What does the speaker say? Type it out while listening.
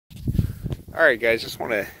Alright guys, just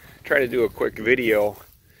want to try to do a quick video.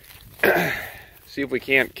 See if we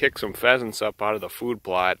can't kick some pheasants up out of the food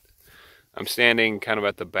plot. I'm standing kind of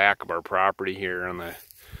at the back of our property here on the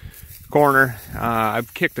corner.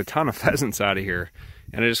 I've kicked a ton of pheasants out of here,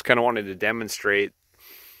 and I just kind of wanted to demonstrate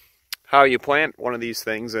how you plant one of these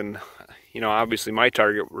things. And you know, obviously my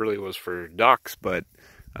target really was for ducks, but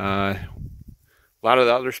a lot of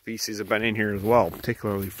the other species have been in here as well,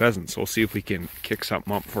 particularly pheasants. So we'll see if we can kick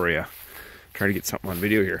something up for you. Try to get something on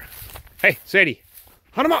video here. Hey, Sadie,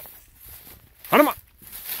 hunt him up! Hunt him up!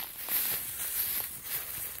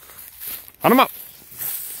 Hunt him up!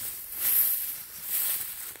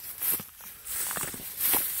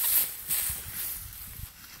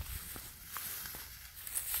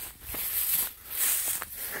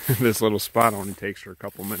 This little spot only takes her a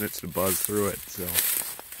couple minutes to buzz through it, so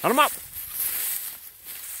hunt him up!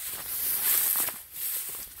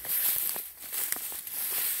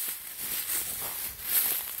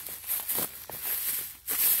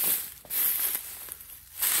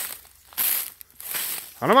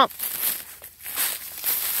 Hunt him up!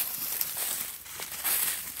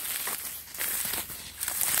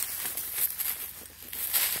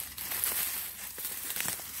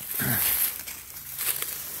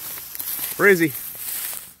 Where is he?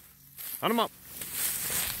 Hunt him up!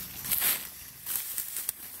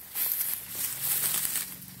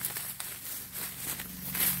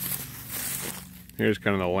 Here's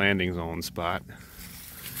kind of the landing zone spot.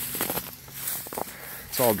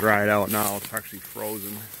 It's all dried out now. It's actually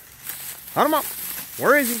frozen. Hunt him up!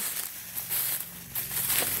 Where is he?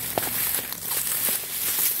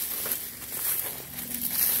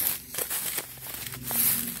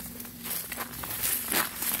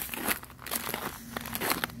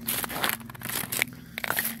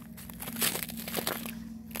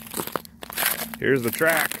 Here's the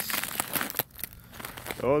tracks.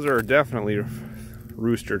 Those are definitely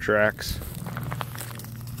rooster tracks.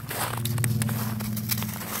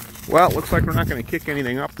 Well, it looks like we're not going to kick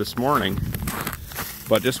anything up this morning,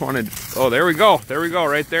 but just wanted, oh, there we go,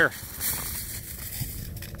 right there.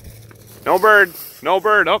 No bird, no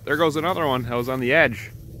bird. Oh, there goes another one. That was on the edge.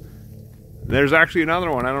 There's actually another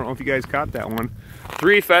one. I don't know if you guys caught that one.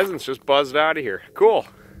 3 pheasants just buzzed out of here. Cool.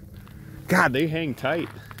 God, they hang tight.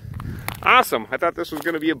 Awesome. I thought this was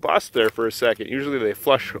going to be a bust there for a second. Usually they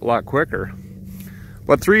flush a lot quicker.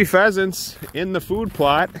 But 3 pheasants in the food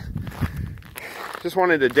plot. Just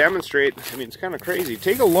wanted to demonstrate. I mean, it's kind of crazy.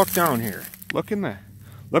 Take a look down here. Look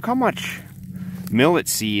how much millet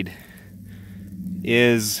seed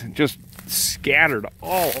is just scattered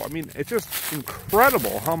all. I mean, it's just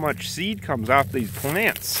incredible how much seed comes off these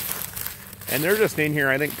plants. And they're just in here,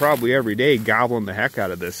 I think, probably every day gobbling the heck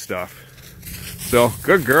out of this stuff. So,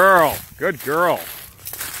 good girl. Good girl.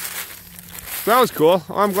 So that was cool.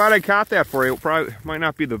 Well, I'm glad I caught that for you. It probably might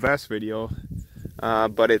not be the best video,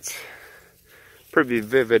 but it's pretty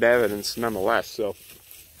vivid evidence nonetheless. So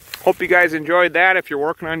hope you guys enjoyed that. If you're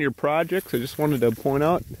working on your projects, I just wanted to point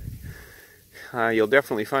out you'll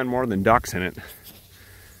definitely find more than ducks in it.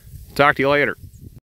 Talk to you later.